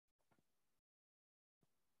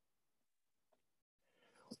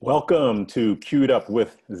Welcome to Queued Up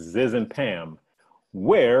with Ziz and Pam,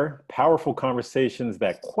 where powerful conversations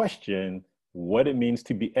that question what it means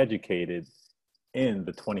to be educated in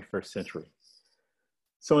the 21st century.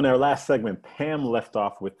 So in our last segment, Pam left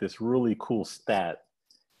off with this really cool stat.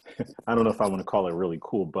 I don't know if I want to call it really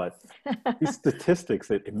cool, but these statistics,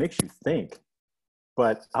 it makes you think.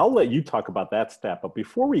 But I'll let you talk about that stat. But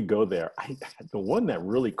before we go there, the one that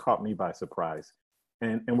really caught me by surprise,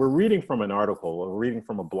 and we're reading from an article, or reading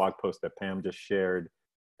from a blog post that Pam just shared,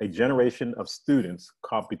 a generation of students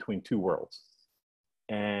caught between two worlds.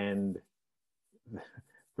 And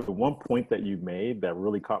the one point that you made that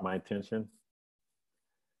really caught my attention,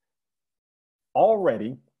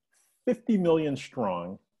 already 50 million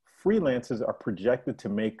strong, freelancers are projected to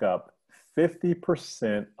make up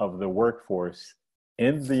 50% of the workforce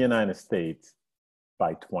in the United States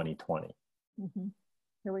by 2020. Mm-hmm.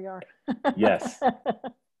 Here we are. Yes.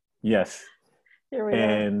 Yes. Here we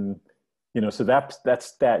are. You know, so that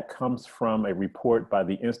stat comes from a report by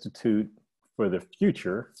the Institute for the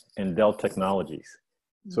Future and Dell Technologies.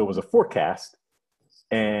 Mm-hmm. So it was a forecast.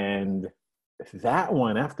 And that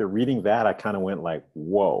one, after reading that, I kind of went like,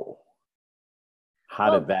 whoa,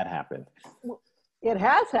 how did that happen? It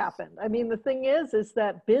has happened. I mean, the thing is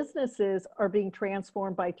that businesses are being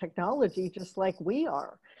transformed by technology just like we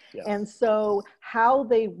are. Yes. And so how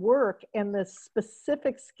they work and the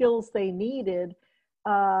specific skills they needed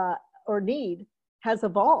need has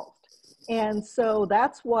evolved. And so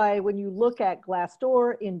that's why when you look at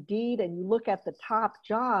Glassdoor, Indeed, and you look at the top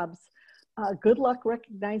jobs, good luck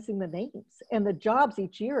recognizing the names. And the jobs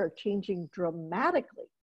each year are changing dramatically.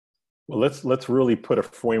 Well, let's really put a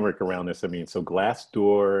framework around this. I mean, so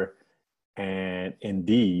Glassdoor and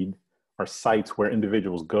Indeed are sites where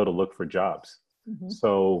individuals go to look for jobs. Mm-hmm.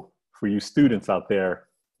 So for you students out there,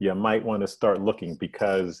 you might want to start looking,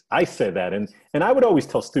 because I said that, and I would always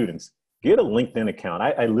tell students, get a LinkedIn account.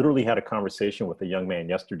 I literally had a conversation with a young man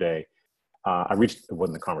yesterday. It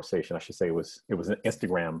wasn't a conversation, I should say, it was an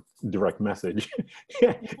Instagram direct message.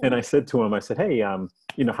 And I said to him, I said, hey,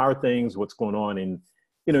 you know, how are things? What's going on? And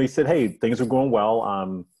you know, he said, hey, things are going well.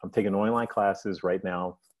 I'm taking online classes right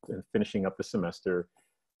now and finishing up the semester.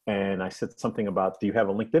 And I said something about, do you have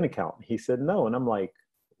a LinkedIn account? He said, no. And I'm like,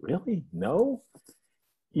 really? No?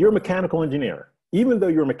 You're a mechanical engineer. Even though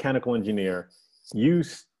you're a mechanical engineer, you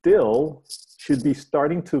still should be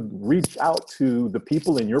starting to reach out to the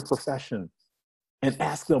people in your profession and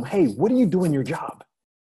ask them, hey, what do you do in your job?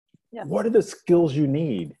 Yeah. What are the skills you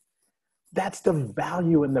need? That's the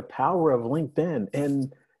value and the power of LinkedIn.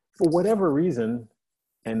 And for whatever reason,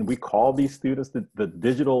 and we call these students the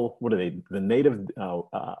digital, what are they? The native,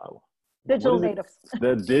 digital natives.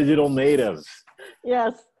 The digital natives.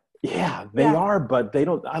 Yes. Yeah, they are, but I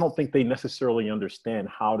don't think they necessarily understand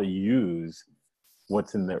how to use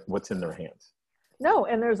what's in their hands. No,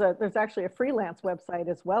 and there's actually a freelance website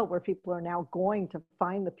as well where people are now going to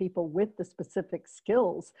find the people with the specific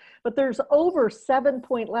skills. But there's over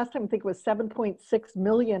last time I think it was 7.6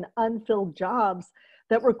 million unfilled jobs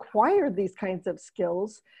that require these kinds of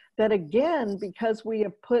skills, that again, because we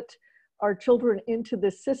have put our children into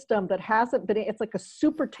this system that hasn't been, it's like a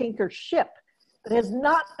super tanker ship that has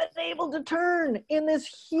not been able to turn in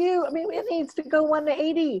this huge, I mean, it needs to go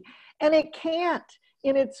 180 and it can't.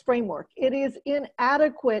 In its framework, it is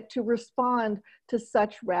inadequate to respond to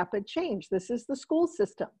such rapid change. This is the school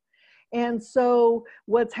system. And so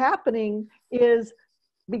what's happening is,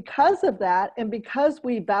 because of that, and because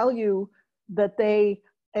we value that they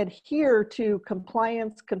adhere to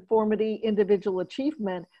compliance, conformity, individual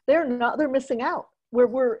achievement, they're missing out.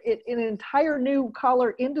 We're in an entire new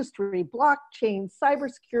collar industry, blockchain,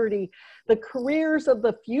 cybersecurity. The careers of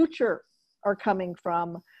the future are coming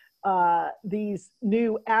from these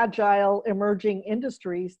new agile emerging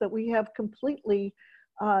industries that we have completely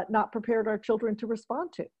not prepared our children to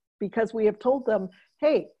respond to, because we have told them,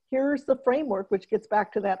 hey, here's the framework, which gets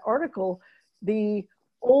back to that article. The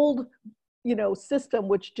old, system,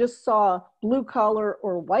 which just saw blue collar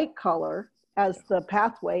or white collar as the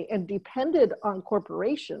pathway and depended on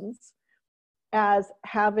corporations as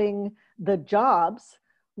having the jobs,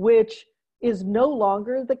 which is no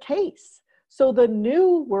longer the case. So the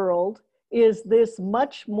new world is this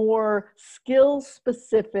much more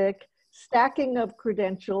skill-specific stacking of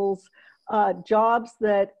credentials, jobs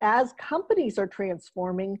that as companies are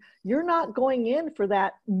transforming, you're not going in for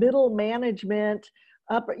that middle management,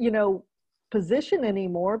 position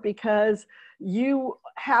anymore, because you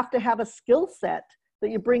have to have a skill set that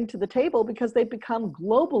you bring to the table, because they become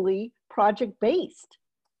globally project-based.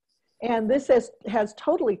 And this has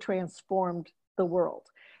totally transformed the world.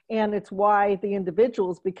 And it's why the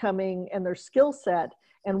individuals becoming, and their skill set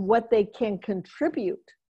and what they can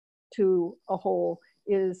contribute to a whole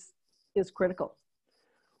is critical.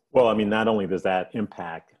 Well, I mean, not only does that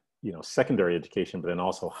impact, secondary education, but then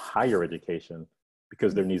also higher education,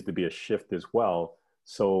 because there needs to be a shift as well.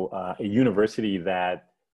 So a university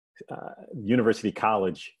University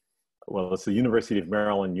College, well, it's the University of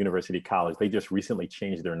Maryland University College. They just recently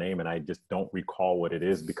changed their name, and I just don't recall what it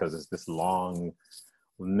is because it's this long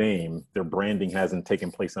name. Their branding hasn't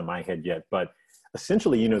taken place in my head yet, but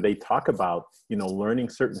essentially, they talk about, learning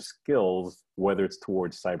certain skills, whether it's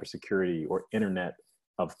towards cybersecurity or Internet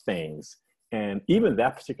of Things. And even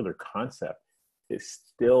that particular concept is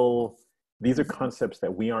still, these are concepts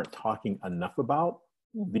that we aren't talking enough about.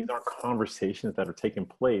 Mm-hmm. These aren't conversations that are taking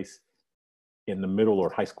place in the middle or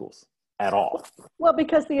high schools at all. Well,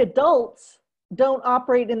 because the adults don't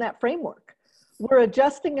operate in that framework. We're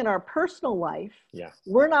adjusting in our personal life. Yeah.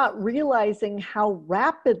 We're not realizing how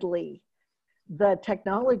rapidly the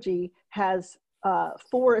technology has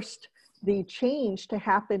forced the change to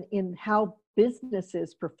happen in how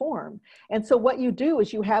businesses perform. And so what you do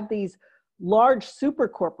is you have these large super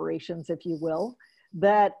corporations, if you will,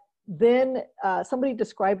 that then somebody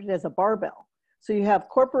described it as a barbell. So you have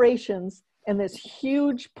corporations and this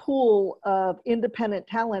huge pool of independent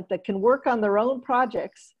talent that can work on their own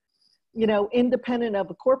projects, independent of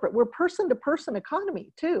a corporate. We're person-to-person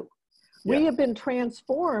economy too. Yeah. We have been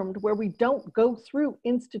transformed where we don't go through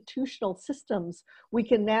institutional systems. We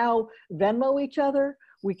can now Venmo each other.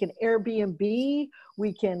 We can Airbnb.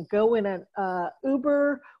 We can go in an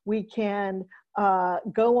Uber. We can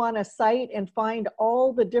go on a site and find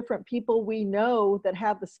all the different people we know that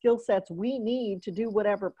have the skill sets we need to do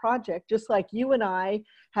whatever project, just like you and I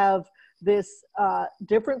have this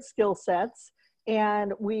different skill sets.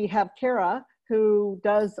 And we have Kara, who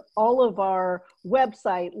does all of our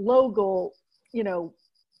website, logo,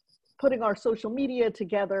 putting our social media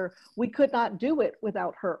together. We could not do it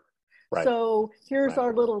without her. Right. So here's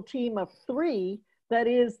our little team of 3 that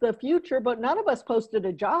is the future, but none of us posted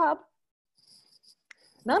a job.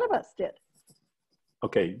 None of us did.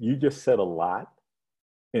 Okay, you just said a lot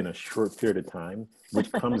in a short period of time,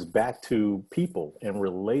 which comes back to people and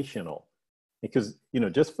relational. Because,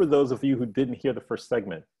 just for those of you who didn't hear the first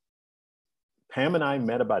segment, Pam and I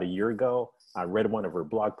met about a year ago. I read one of her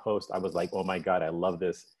blog posts. I was like, oh my God, I love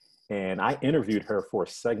this. And I interviewed her for a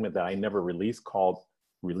segment that I never released called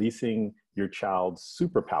Releasing Your Child's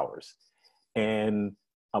Superpowers. And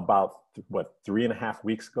about 3.5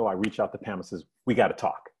 weeks ago, I reached out to Pam and says, we got to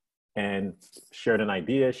talk, and shared an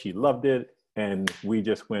idea. She loved it. And we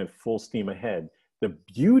just went full steam ahead. The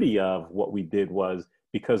beauty of what we did was,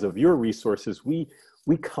 because of your resources, we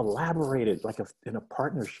collaborated in a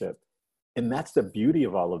partnership. And that's the beauty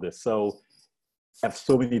of all of this. So I have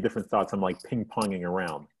so many different thoughts. I'm like ping-ponging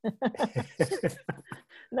around.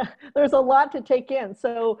 There's a lot to take in.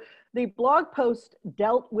 So the blog post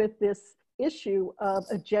dealt with this issue of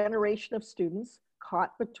a generation of students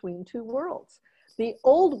caught between 2 worlds. The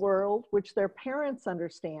old world, which their parents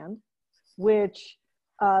understand, which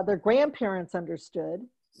their grandparents understood,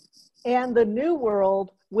 and the new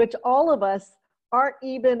world, which all of us aren't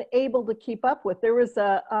even able to keep up with. There was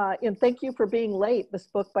in Thank You for Being Late, this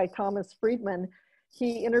book by Thomas Friedman,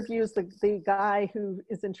 he interviews the guy who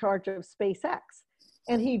is in charge of SpaceX.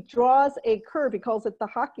 And he draws a curve, he calls it the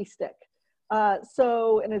hockey stick.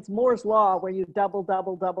 And it's Moore's Law, where you double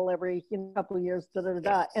every couple of years,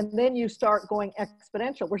 and then you start going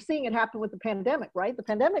exponential. We're seeing it happen with the pandemic, right? The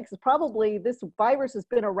pandemic is probably, this virus has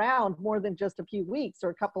been around more than just a few weeks or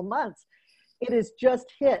a couple months. It has just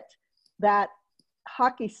hit that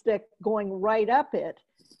hockey stick going right up it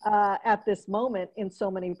at this moment in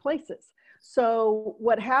so many places. So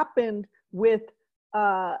what happened with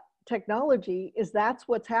technology is that's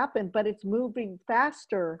what's happened, but it's moving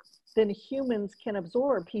faster than humans can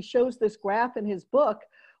absorb. He shows this graph in his book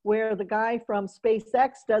where the guy from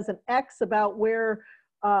SpaceX does an X about where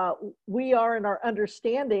we are in our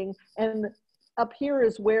understanding, and up here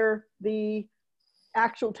is where the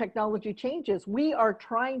actual technology changes. We are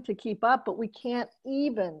trying to keep up, but we can't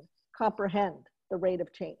even comprehend the rate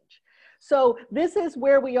of change. So this is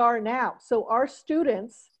where we are now. So our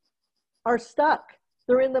students are stuck.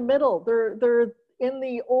 They're in the middle. They're in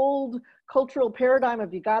the old cultural paradigm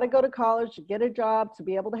of you got to go to college to get a job to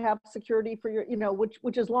be able to have security for your,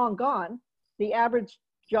 which is long gone. The average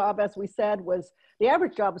job, as we said, the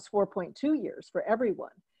average job is 4.2 years for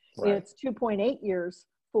everyone. Right. It's 2.8 years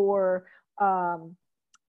for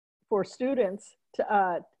students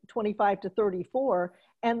to 25 to 34.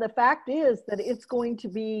 And the fact is that it's going to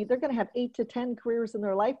be, they're going to have 8 to 10 careers in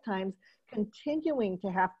their lifetimes, continuing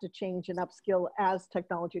to have to change and upskill as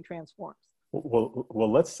technology transforms.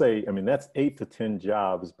 Well, let's say, I mean, that's 8 to 10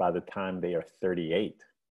 jobs by the time they are 38.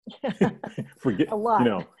 Forget, A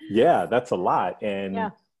lot. yeah, that's a lot. Yeah.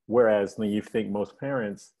 And whereas when you think most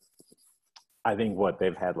parents, I think what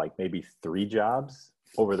they've had like maybe 3 jobs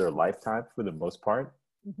over their lifetime for the most part.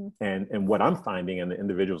 Mm-hmm. And what I'm finding in the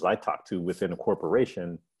individuals I talk to within a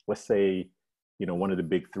corporation, let's say, one of the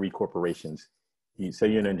big 3 corporations, you say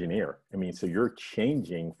you're an engineer. I mean, so you're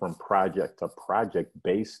changing from project to project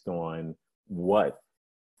based on what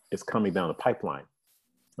is coming down the pipeline.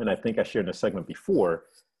 And I think I shared in a segment before,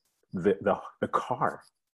 the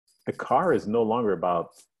car is no longer about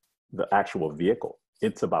the actual vehicle.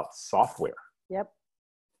 It's about software. Yep.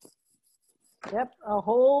 Yep, a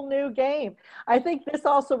whole new game. I think this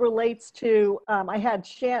also relates to, I had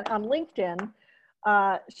on LinkedIn,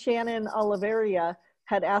 Shannon Oliveria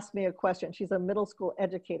had asked me a question. She's a middle school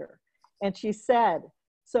educator. And she said,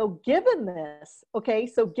 so given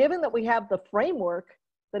that we have the framework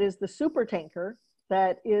that is the super tanker,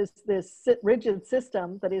 that is this rigid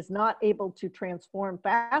system that is not able to transform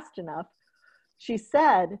fast enough, she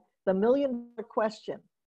said, the million-dollar question,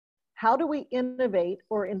 how do we innovate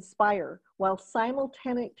or inspire while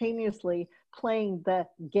simultaneously playing the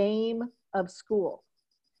game of school?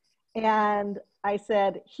 And I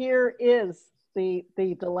said, here is the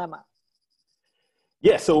dilemma.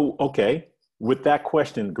 Yeah, so, okay, with that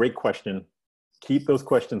question, great question. Keep those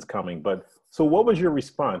questions coming. But so what was your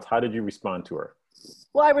response? How did you respond to her?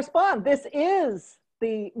 Well, I respond, this is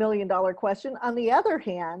the million-dollar question. On the other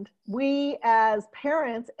hand, we as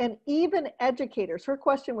parents and even educators, her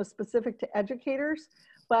question was specific to educators,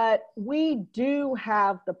 but we do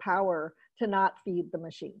have the power to not feed the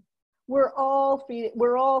machine. We're all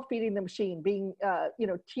feeding the machine. Being,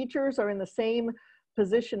 teachers are in the same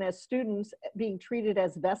position as students, being treated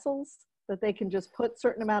as vessels that they can just put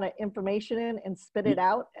certain amount of information in and spit it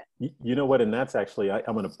out. You know what? And that's actually,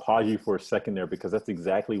 I'm going to pause you for a second there, because that's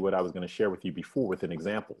exactly what I was going to share with you before with an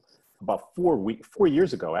example. About 4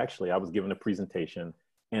 years ago, actually, I was given a presentation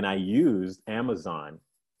and I used Amazon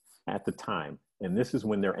at the time. And this is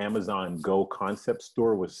when their Amazon Go concept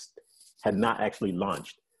store had not actually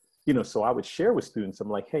launched. So I would share with students, I'm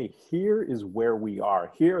like, hey, here is where we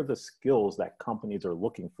are. Here are the skills that companies are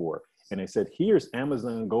looking for. And I said, here's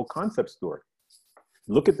Amazon Go concept store.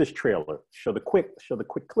 Look at this trailer. Show the quick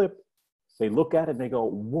clip. They look at it and they go,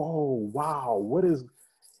 whoa, wow, what is,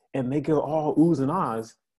 and they go all oohs and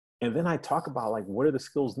ahs. And then I talk about like, what are the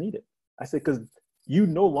skills needed? I said, because you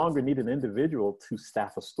no longer need an individual to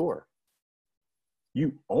staff a store.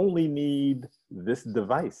 You only need this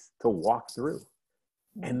device to walk through.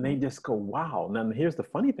 And they just go, wow. Now, here's the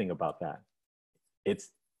funny thing about that. It's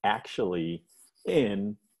actually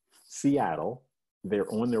in Seattle.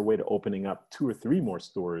 They're on their way to opening up 2 or 3 more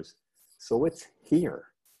stores. So it's here.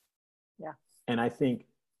 Yeah. And I think,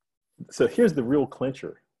 so here's the real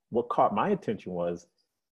clincher. What caught my attention was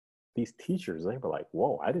these teachers, they were like,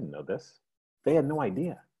 whoa, I didn't know this. They had no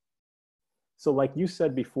idea. So like you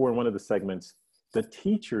said before in one of the segments, the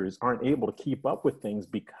teachers aren't able to keep up with things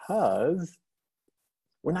because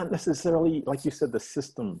we're not necessarily, like you said, the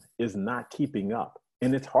system is not keeping up.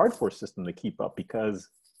 And it's hard for a system to keep up because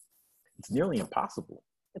it's nearly impossible.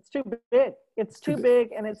 It's too big. It's too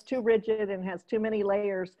big and it's too rigid and has too many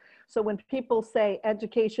layers. So when people say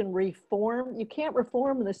education reform, you can't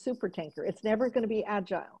reform the super tanker. It's never going to be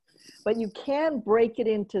agile, but you can break it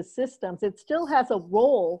into systems. It still has a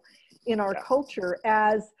role in our culture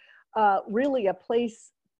as really a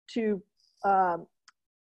place to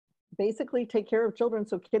basically take care of children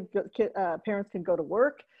so parents can go to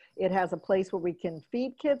work. It has a place where we can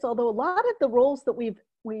feed kids, although a lot of the roles that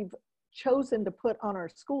we've chosen to put on our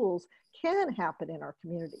schools can happen in our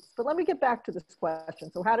communities. But let me get back to this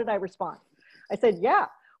question. So how did I respond? I said, yeah,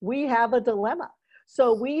 we have a dilemma.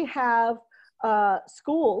 So we have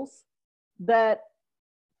schools that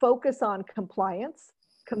focus on compliance,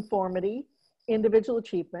 conformity, individual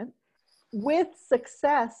achievement, with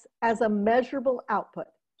success as a measurable output.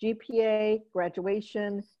 GPA,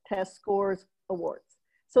 graduation, test scores, awards.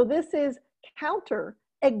 So this is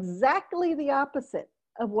exactly the opposite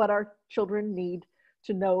of what our children need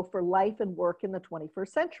to know for life and work in the 21st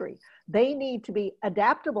century. They need to be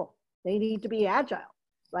adaptable. They need to be agile,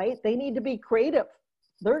 right? They need to be creative.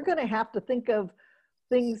 They're going to have to think of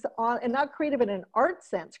things and not creative in an art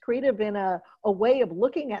sense, creative in a way of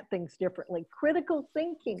looking at things differently. Critical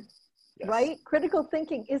thinking. Yes. Right? Critical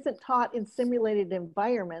thinking isn't taught in simulated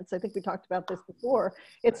environments. I think we talked about this before.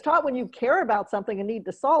 It's taught when you care about something and need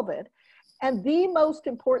to solve it. And the most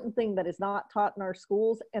important thing that is not taught in our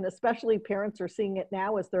schools, and especially parents are seeing it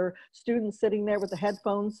now as their students sitting there with the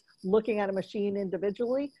headphones looking at a machine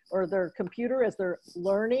individually, or their computer as they're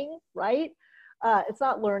learning, right? It's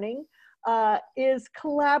not learning, is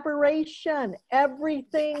collaboration.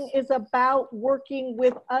 Everything is about working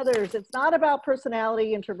with others. It's not about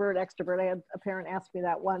personality, introvert, extrovert. I had a parent ask me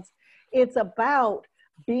that once. It's about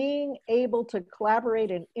being able to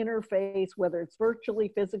collaborate and interface, whether it's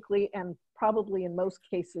virtually, physically, and probably in most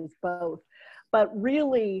cases both. But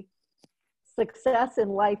really, success in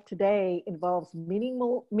life today involves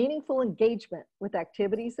meaningful engagement with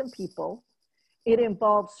activities and people. It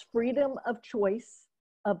involves freedom of choice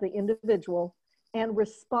of the individual and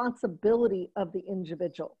responsibility of the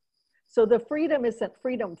individual. So the freedom isn't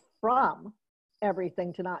freedom from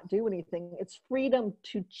everything to not do anything. It's freedom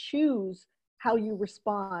to choose how you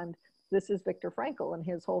respond. This is Viktor Frankl and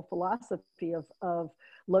his whole philosophy of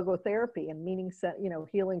logotherapy and meaning set,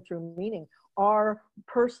 healing through meaning. Our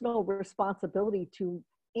personal responsibility to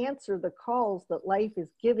answer the calls that life is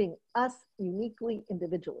giving us uniquely,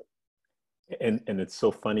 individually. And it's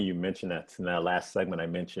so funny you mentioned that. In that last segment, I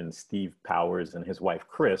mentioned Steve Powers and his wife,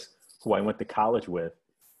 Chris, who I went to college with.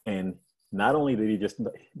 And not only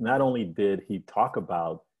did he talk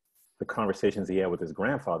about the conversations he had with his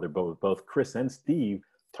grandfather, both Chris and Steve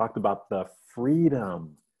talked about the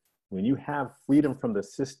freedom. When you have freedom from the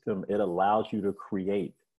system, it allows you to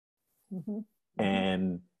create. Mm-hmm.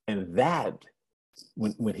 And that,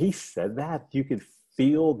 when he said that, you could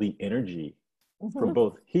feel the energy from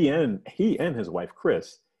both he and his wife,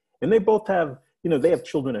 Chris. And they both have, they have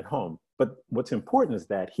children at home. But what's important is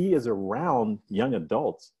that he is around young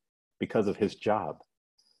adults because of his job.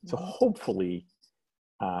 So hopefully,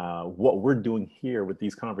 what we're doing here with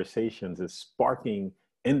these conversations is sparking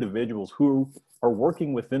individuals who are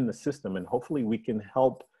working within the system, and hopefully we can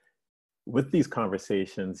help with these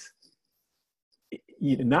conversations.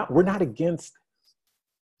 We're not against,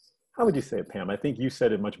 how would you say it, Pam? I think you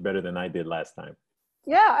said it much better than I did last time.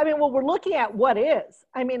 Yeah, we're looking at what is.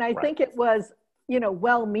 I think it was,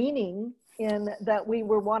 well-meaning in that we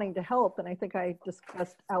were wanting to help. And I think I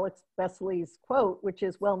discussed Alex Besley's quote, which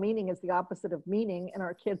is, well-meaning is the opposite of meaning, and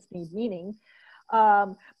our kids need meaning.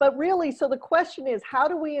 But really, so the question is, how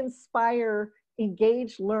do we inspire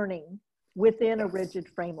engaged learning within a rigid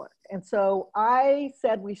framework? And so I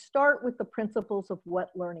said we start with the principles of what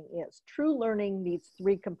learning is. True learning needs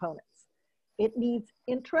 3 components. It needs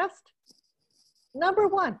interest. Number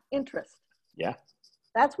 1, interest. Yeah.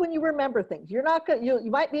 That's when you remember things. You're not going.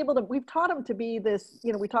 You might be able to. We've taught them to be this.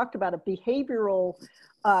 We talked about a behavioral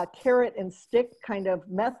carrot and stick kind of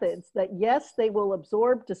methods that yes, they will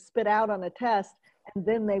absorb to spit out on a test, and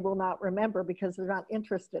then they will not remember because they're not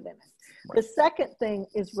interested in it. Right. The second thing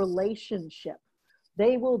is relationship.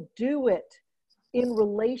 They will do it in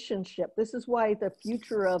relationship. This is why the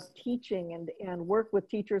future of teaching and work with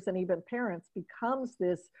teachers and even parents becomes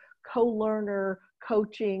this co-learner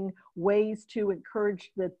coaching, ways to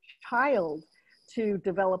encourage the child to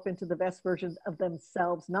develop into the best version of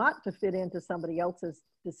themselves, not to fit into somebody else's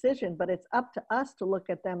decision, but it's up to us to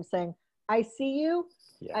look at them saying, I see you,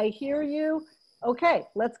 yeah. I hear you, okay,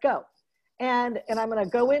 let's go. And I'm going to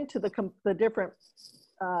go into the different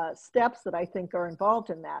steps that I think are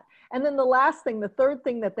involved in that. And then the last thing, the third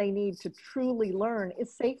thing that they need to truly learn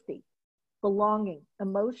is safety. Belonging,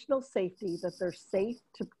 emotional safety, that they're safe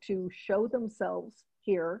to show themselves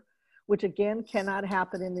here, which again cannot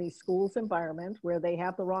happen in the schools environment where they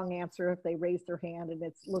have the wrong answer if they raise their hand and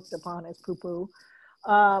it's looked upon as poo-poo.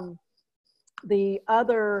 The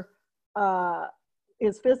other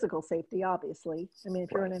is physical safety, obviously. If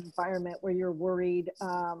you're in an environment where you're worried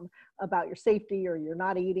about your safety, or you're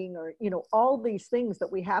not eating, or all these things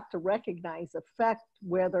that we have to recognize affect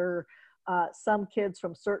whether some kids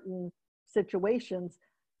from certain situations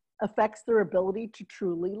affects their ability to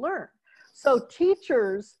truly learn. So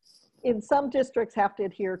teachers in some districts have to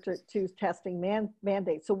adhere to testing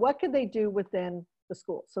mandates. So what can they do within the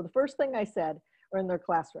school? So the first thing I said, or in their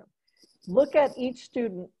classroom, look at each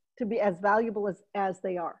student to be as valuable as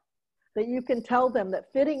they are. That you can tell them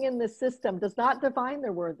that fitting in this system does not define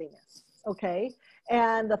their worthiness, okay?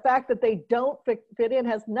 And the fact that they don't fit in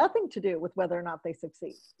has nothing to do with whether or not they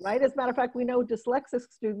succeed, right? As a matter of fact, we know dyslexic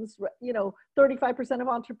students, 35% of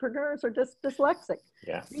entrepreneurs are just dyslexic.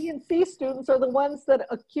 Yeah. B and C students are the ones that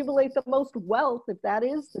accumulate the most wealth, if that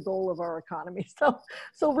is the goal of our economy.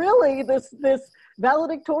 So really, this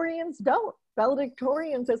valedictorians don't.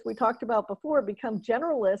 Valedictorians, as we talked about before, become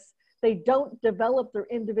generalists. They don't develop their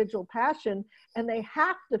individual passion, and they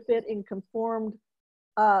have to fit in conformed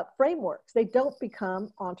frameworks. They don't become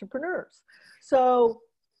entrepreneurs. So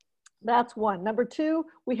That's one. Number two,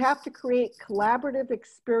 we have to create collaborative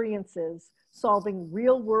experiences solving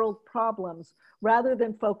real world problems rather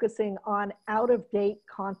than focusing on out of date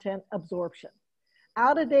content absorption.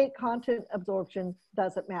 Out of date content absorption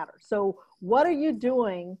doesn't matter. So, what are you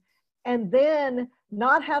doing? And then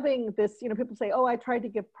not having this, people say, oh, I tried to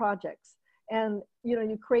give projects, and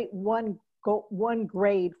you create one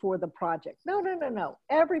grade for the project. No.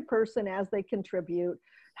 Every person, as they contribute,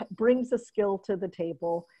 brings a skill to the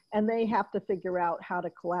table, and they have to figure out how to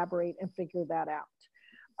collaborate and figure that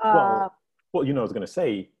out. Well, I was going to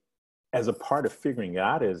say, as a part of figuring it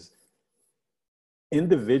out is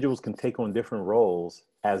individuals can take on different roles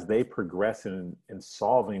as they progress in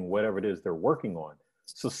solving whatever it is they're working on.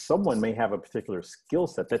 So someone may have a particular skill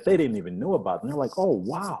set that they didn't even know about. And they're like, oh,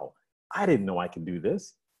 wow, I didn't know I could do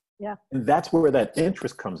this. Yeah. And that's where that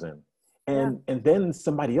interest comes in. And then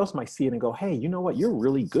somebody else might see it and go, hey, you know what? You're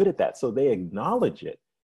really good at that. So they acknowledge it.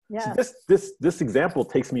 Yeah. So this example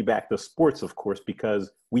takes me back to sports, of course,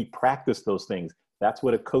 because we practice those things. That's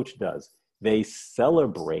what a coach does. They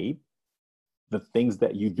celebrate the things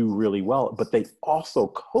that you do really well, but they also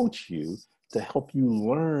coach you to help you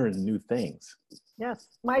learn new things. Yes.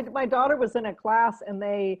 My daughter was in a class, and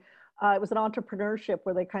it was an entrepreneurship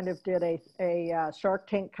where they kind of did a Shark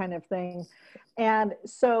Tank kind of thing. And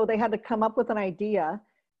so they had to come up with an idea,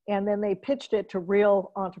 and then they pitched it to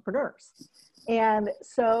real entrepreneurs. And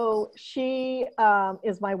so she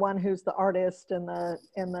is my one who's the artist and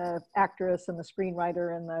the actress and the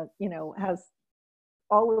screenwriter and has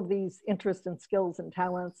all of these interests and skills and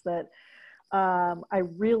talents that I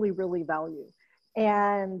really, really value.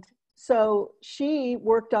 And so she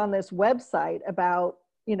worked on this website about,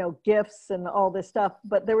 gifts and all this stuff,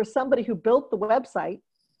 but there was somebody who built the website,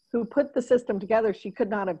 who put the system together she could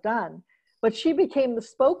not have done, but she became the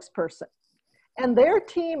spokesperson. And their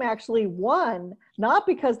team actually won, not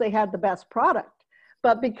because they had the best product,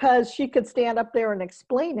 but because she could stand up there and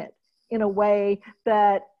explain it in a way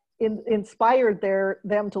that inspired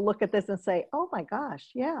them to look at this and say, oh my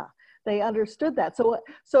gosh, yeah, they understood that.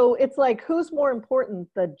 So it's like, who's more important,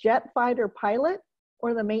 the jet fighter pilot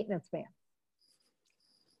or the maintenance man?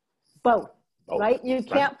 Both. Right? You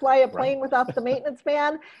can't fly a plane without the maintenance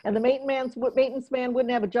man, and the maintenance man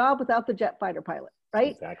wouldn't have a job without the jet fighter pilot,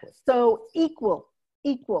 right? Exactly. So equal.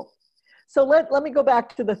 So let me go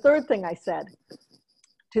back to the third thing I said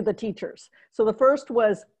to the teachers. So the first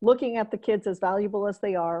was looking at the kids as valuable as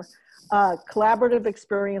they are, collaborative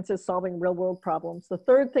experiences solving real world problems. The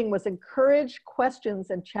third thing was encourage questions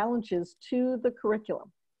and challenges to the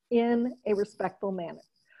curriculum in a respectful manner.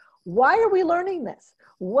 Why are we learning this?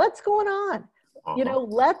 What's going on?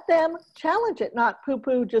 Let them challenge it, not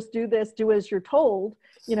poo-poo, just do this, do as you're told,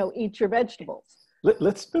 eat your vegetables.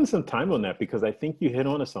 Let's spend some time on that, because I think you hit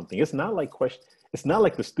on to something. It's not like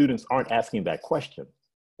the students aren't asking that question.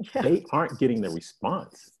 Yeah. They aren't getting the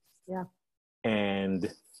response. Yeah. And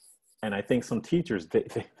I think some teachers,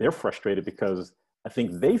 they're frustrated because I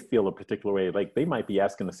think they feel a particular way, like they might be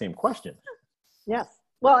asking the same question. Yes.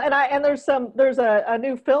 Well, and there's a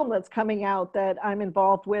new film that's coming out that I'm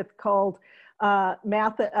involved with called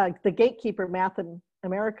The Gatekeeper, Math in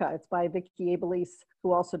America. It's by Vicki Abeles,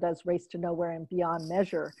 who also does Race to Nowhere and Beyond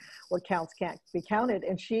Measure, What Counts Can't Be Counted.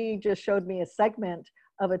 And she just showed me a segment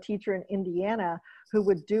of a teacher in Indiana who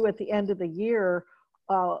would do at the end of the year,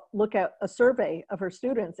 look at a survey of her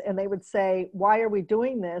students, and they would say, why are we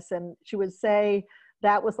doing this? And she would say,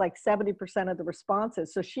 that was like 70% of the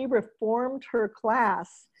responses. So she reformed her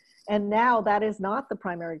class, and now that is not the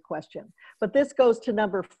primary question. But this goes to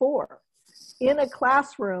number 4. In a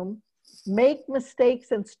classroom, make mistakes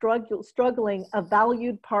and struggling a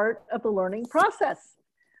valued part of the learning process.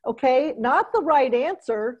 Okay, not the right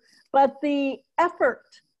answer, but the effort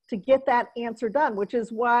to get that answer done, which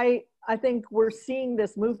is why I think we're seeing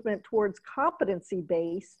this movement towards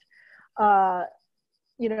competency-based,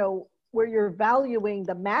 where you're valuing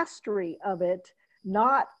the mastery of it,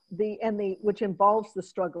 not which involves the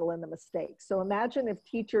struggle and the mistakes. So imagine if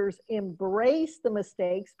teachers embrace the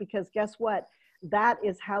mistakes, because guess what? That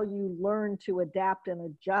is how you learn to adapt and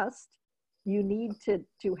adjust. You need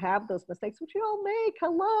to have those mistakes, which we all make.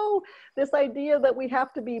 Hello, this idea that we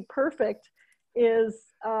have to be perfect is,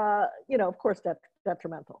 of course,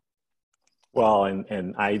 detrimental. Well,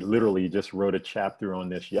 and I literally just wrote a chapter on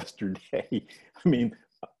this yesterday. I mean,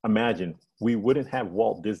 imagine, we wouldn't have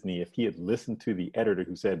Walt Disney if he had listened to the editor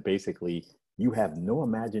who said, basically, you have no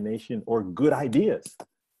imagination or good ideas.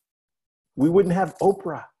 We wouldn't have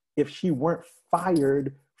Oprah if she weren't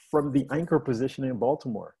fired from the anchor position in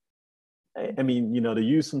Baltimore. I mean, to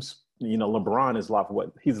use some, LeBron has lost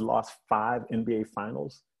he's lost 5 NBA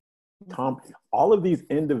finals. Tom, all of these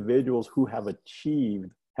individuals who have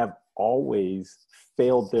achieved have always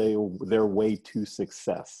failed their way to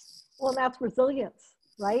success. Well, that's resilience,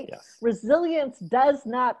 right? Yes. Resilience does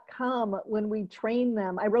not come when we train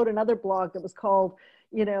them. I wrote another blog that was called,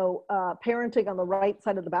 parenting on the right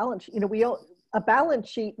side of the balance sheet. A balance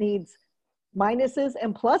sheet needs minuses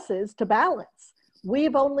and pluses to balance.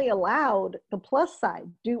 We've only allowed the plus side,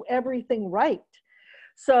 do everything right.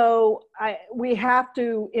 So we have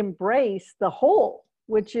to embrace the whole,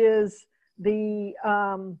 which is the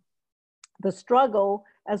struggle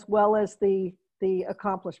as well as the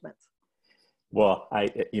accomplishments. Well,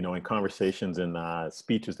 in conversations and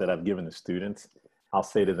speeches that I've given to students, I'll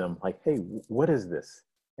say to them like, "Hey, what is this?"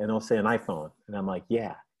 And they'll say an iPhone, and I'm like,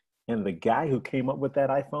 "Yeah." And the guy who came up with that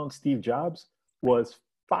iPhone, Steve Jobs, was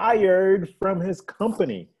fired from his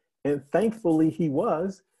company, and thankfully he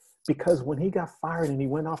was, because when he got fired and he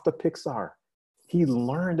went off to Pixar, he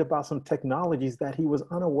learned about some technologies that he was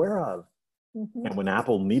unaware of. Mm-hmm. And when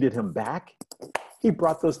Apple needed him back, he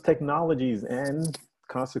brought those technologies, and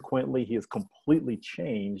consequently, he has completely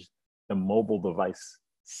changed the mobile device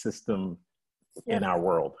system in our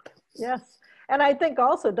world. Yes. And I think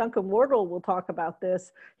also Duncan Wardle will talk about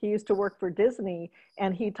this. He used to work for Disney,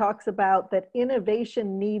 and he talks about that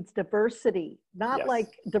innovation needs diversity, not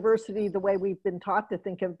like diversity the way we've been taught to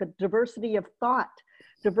think of, but diversity of thought,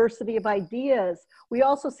 diversity of ideas. We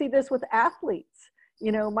also see this with athletes.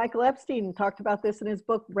 Michael Epstein talked about this in his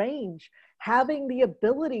book, Range, having the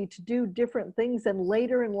ability to do different things and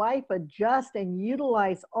later in life adjust and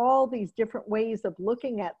utilize all these different ways of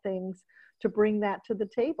looking at things to bring that to the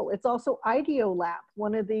table. It's also IdeoLab,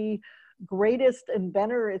 one of the greatest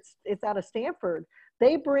inventor, it's out of Stanford.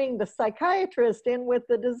 They bring the psychiatrist in with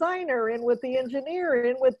the designer, in with the engineer,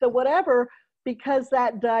 in with the whatever, because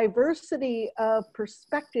that diversity of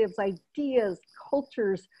perspectives, ideas,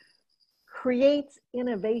 cultures creates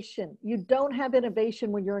innovation. You don't have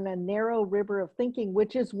innovation when you're in a narrow river of thinking,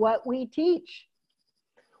 which is what we teach.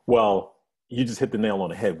 Well, you just hit the nail on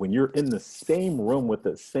the head. When you're in the same room with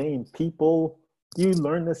the same people, you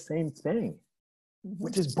learn the same thing,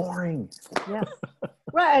 which is boring. Yes.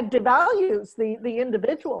 Right. It devalues the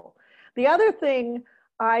individual. The other thing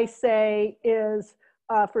I say is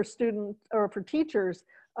for students or for teachers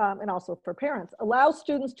and also for parents, allow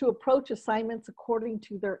students to approach assignments according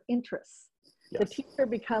to their interests. Yes. The teacher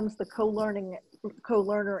becomes the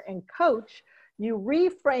co-learner and coach. You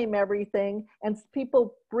reframe everything, and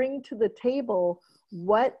people bring to the table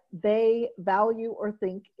what they value or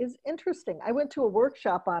think is interesting. I went to a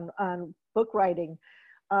workshop on book writing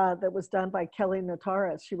that was done by Kelly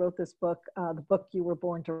Notaras. She wrote this book, The Book You Were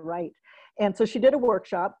Born to Write. And so she did a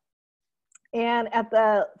workshop. And at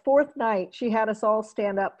the fourth night, she had us all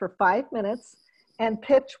stand up for 5 minutes and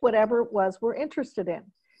pitch whatever it was we're interested in.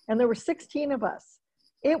 And there were 16 of us.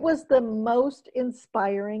 It was the most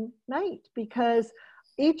inspiring night because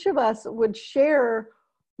each of us would share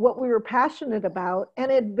what we were passionate about,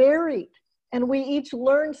 and it varied. And we each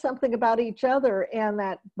learned something about each other, and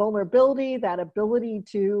that vulnerability, that ability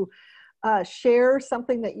to share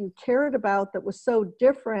something that you cared about that was so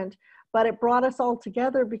different, but it brought us all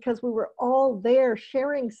together because we were all there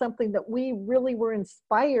sharing something that we really were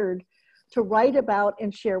inspired to write about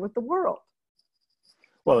and share with the world.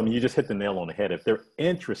 Well, I mean, you just hit the nail on the head. If they're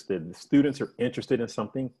interested, the students are interested in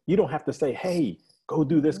something, you don't have to say, hey, go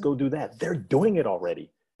do this, go do that. They're doing it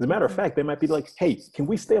already. As a matter of fact, they might be like, hey, can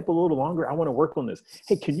we stay up a little longer? I want to work on this.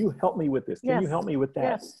 Hey, can you help me with this? Can you help me with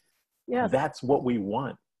that? Yes. That's what we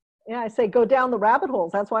want. Yeah, I say go down the rabbit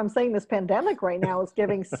holes. That's why I'm saying this pandemic right now is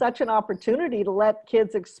giving such an opportunity to let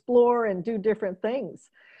kids explore and do different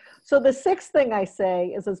things. So the sixth thing I say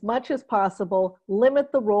is, as much as possible,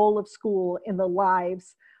 limit the role of school in the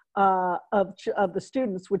lives of the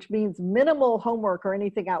students, which means minimal homework or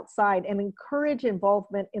anything outside, and encourage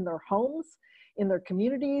involvement in their homes, in their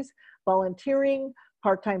communities, volunteering,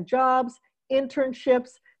 part-time jobs,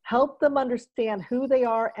 internships. Help them understand who they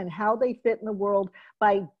are and how they fit in the world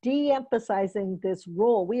by de-emphasizing this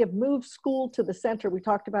role. We have moved school to the center. We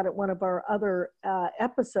talked about it in one of our other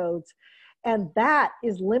episodes. And that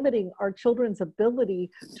is limiting our children's ability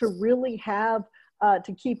to really have,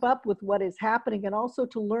 to keep up with what is happening and also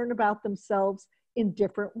to learn about themselves in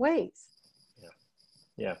different ways.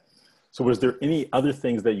 Yeah. So was there any other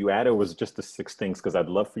things that you added, or was it just the 6 things? Because I'd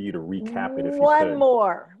love for you to recap it if you could. One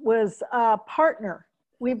more was partner.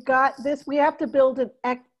 We've got this, we have to build an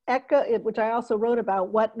which I also wrote about,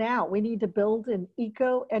 what now? We need to build an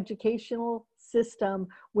eco-educational system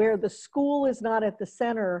where the school is not at the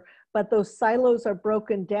center, but those silos are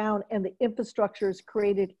broken down and the infrastructure is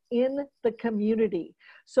created in the community.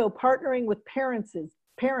 So partnering with parents,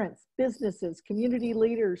 parents, businesses, community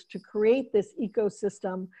leaders to create this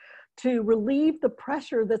ecosystem to relieve the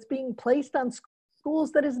pressure that's being placed on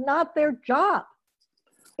schools that is not their job.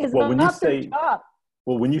 Is Well, not their job.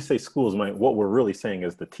 Well, when you say schools, what we're really saying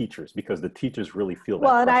is the teachers, because the teachers really feel that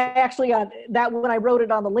Well, and pressure. I actually, that when I wrote it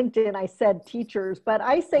on the LinkedIn, I said teachers, but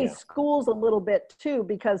I say schools a little bit too,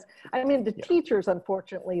 because I mean, the teachers,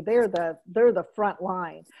 unfortunately, they're the front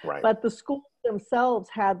line. Right. But the schools themselves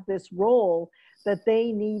had this role that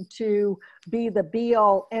they need to be the be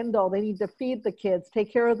all end all. They need to feed the kids,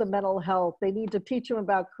 take care of the mental health. They need to teach them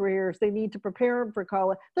about careers. They need to prepare them for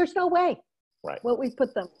college. There's no way. Right. What we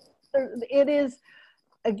put them, it is.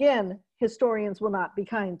 Again, historians will not be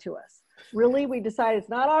kind to us. Really, we decide it's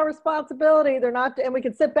not our responsibility. They're not, and we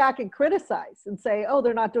can sit back and criticize and say, oh,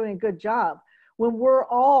 they're not doing a good job, when we're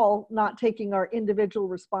all not taking our individual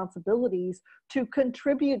responsibilities to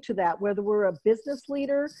contribute to that, whether we're a business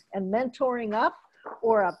leader and mentoring up,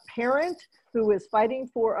 or a parent who is fighting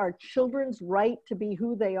for our children's right to be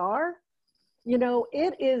who they are. You know,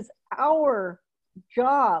 it is our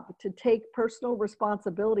job to take personal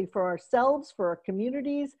responsibility for ourselves, for our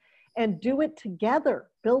communities, and do it together,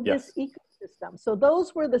 build this ecosystem. So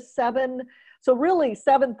those were the seven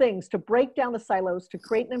things: to break down the silos, to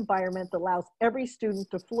create an environment that allows every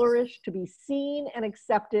student to flourish, to be seen and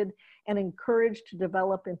accepted, and encouraged to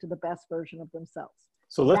develop into the best version of themselves.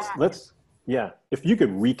 So let's if you could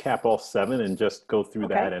recap all seven and just go through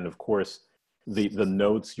that. And of course, the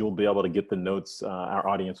notes, you'll be able to get the notes. Our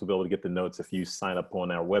audience will be able to get the notes if you sign up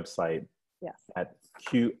on our website at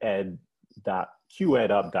qedup.com.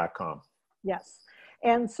 Yes.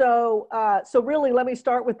 And so, really, let me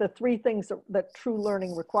start with the three things that true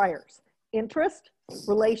learning requires: interest,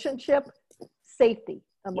 relationship, safety,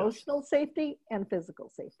 emotional safety, and physical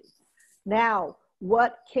safety. Now,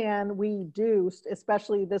 what can we do?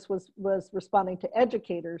 Especially this was responding to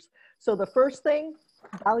educators. So the first thing,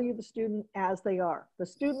 value the student as they are. The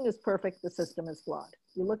student is perfect, the system is flawed.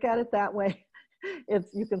 You look at it that way,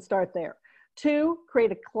 you can start there. 2,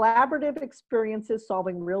 create a collaborative experiences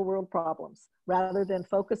solving real world problems rather than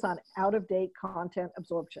focus on out-of-date content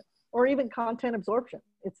absorption or even content absorption.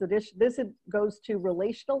 This goes to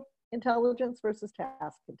relational intelligence versus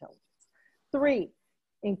task intelligence. 3,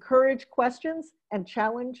 encourage questions and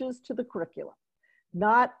challenges to the curriculum.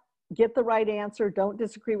 Not get the right answer, don't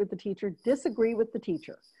disagree with the teacher, disagree with the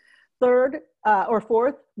teacher.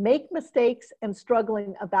 4th, make mistakes and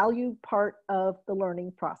struggling a valued part of the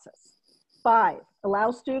learning process. 5, allow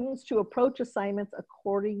students to approach assignments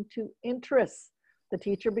according to interests. The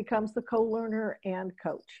teacher becomes the co-learner and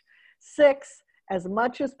coach. 6, as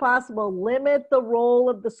much as possible, limit the role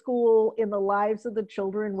of the school in the lives of the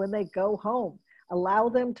children when they go home. Allow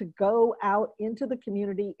them to go out into the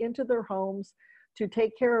community, into their homes, to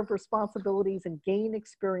take care of responsibilities and gain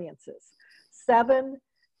experiences. 7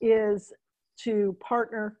 is to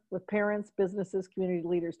partner with parents, businesses, community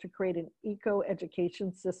leaders to create an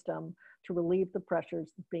eco-education system to relieve the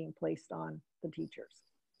pressures being placed on the teachers.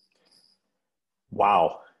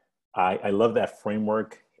 Wow. I love that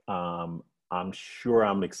framework. I'm sure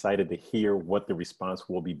I'm excited to hear what the response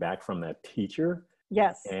will be back from that teacher.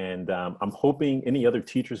 Yes. And I'm hoping any other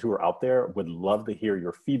teachers who are out there would love to hear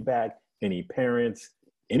your feedback. Any parents,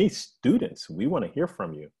 any students, we want to hear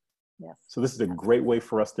from you. Yes. So this is a great way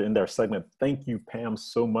for us to end our segment. Thank you, Pam,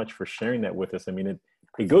 so much for sharing that with us. I mean,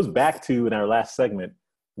 it goes back to, in our last segment,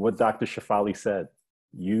 what Dr. Shefali said.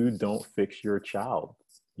 You don't fix your child.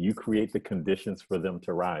 You create the conditions for them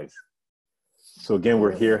to rise. So again,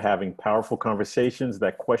 we're here having powerful conversations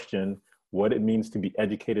that question what it means to be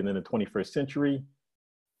educated in the 21st century.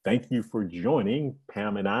 Thank you for joining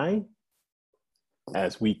Pam and I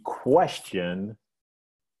as we question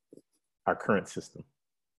our current system.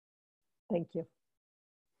 Thank you.